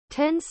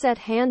10-set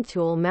hand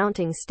tool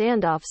mounting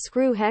standoff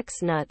screw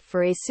hex nut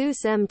for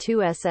A-SUS M.2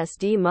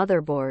 SSD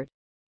motherboard.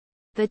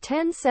 The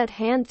 10-set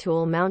hand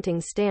tool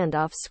mounting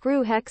standoff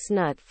screw hex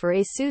nut for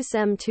A-SUS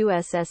M.2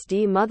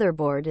 SSD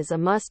motherboard is a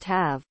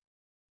must-have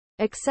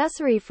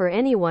accessory for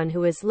anyone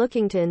who is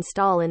looking to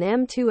install an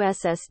M.2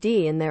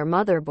 SSD in their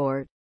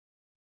motherboard.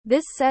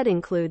 This set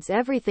includes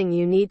everything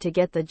you need to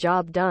get the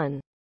job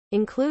done,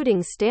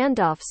 including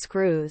standoff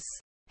screws,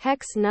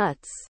 hex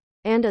nuts,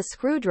 and a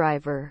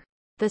screwdriver.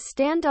 The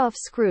standoff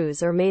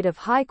screws are made of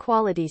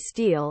high-quality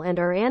steel and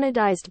are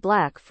anodized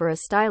black for a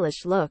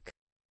stylish look.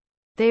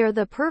 They are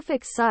the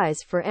perfect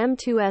size for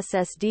M.2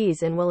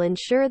 SSDs and will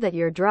ensure that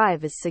your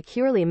drive is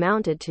securely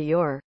mounted to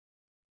your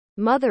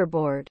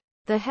motherboard.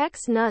 The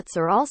hex nuts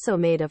are also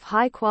made of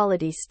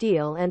high-quality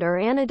steel and are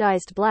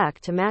anodized black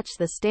to match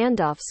the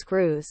standoff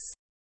screws.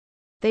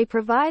 They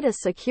provide a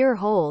secure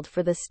hold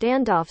for the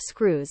standoff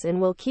screws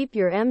and will keep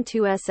your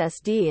M.2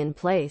 SSD in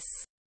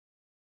place.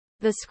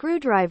 The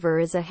screwdriver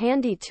is a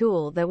handy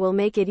tool that will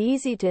make it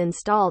easy to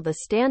install the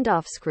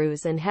standoff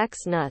screws and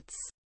hex nuts.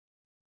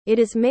 It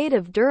is made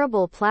of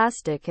durable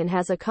plastic and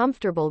has a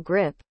comfortable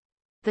grip.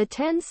 The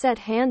 10-set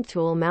hand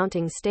tool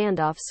mounting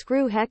standoff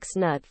screw hex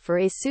nut for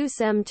A-SUS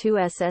M.2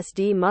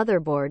 SSD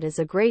motherboard is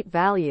a great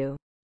value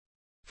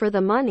for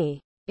the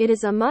money. It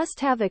is a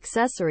must-have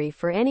accessory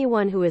for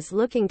anyone who is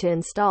looking to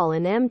install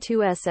an M.2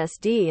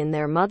 SSD in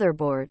their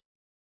motherboard.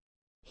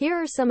 Here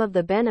are some of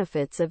the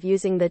benefits of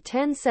using the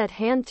 10-set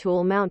hand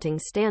tool mounting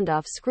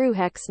standoff screw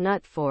hex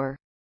nut for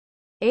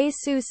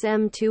A-SUS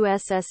M.2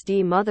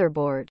 SSD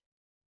motherboard.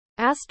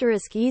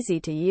 * easy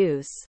to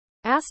use.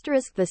 *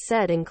 the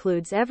set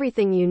includes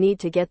everything you need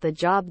to get the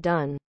job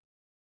done,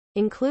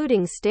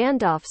 including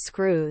standoff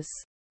screws,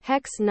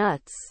 hex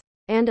nuts,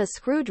 and a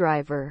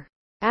screwdriver.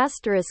 *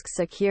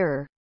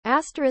 secure.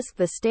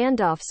 The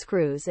standoff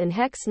screws and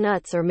hex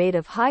nuts are made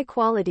of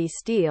high-quality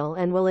steel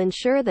and will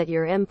ensure that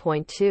your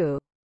M.2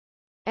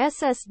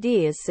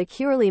 SSD is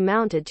securely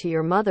mounted to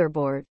your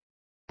motherboard.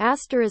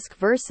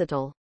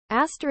 Versatile.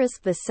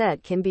 The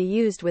set can be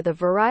used with a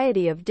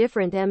variety of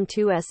different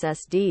M.2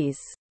 SSDs.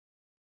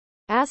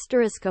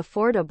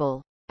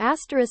 Affordable.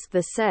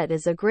 The set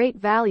is a great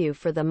value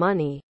for the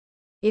money.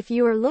 If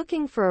you are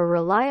looking for a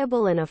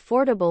reliable and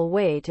affordable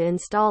way to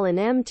install an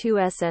M.2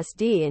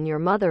 SSD in your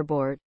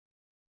motherboard,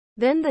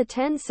 then the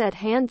 10-set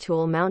hand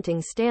tool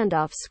mounting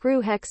standoff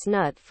screw hex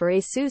nut for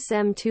A-SUS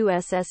M.2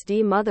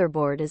 SSD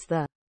motherboard is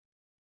the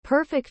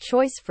perfect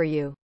choice for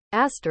you.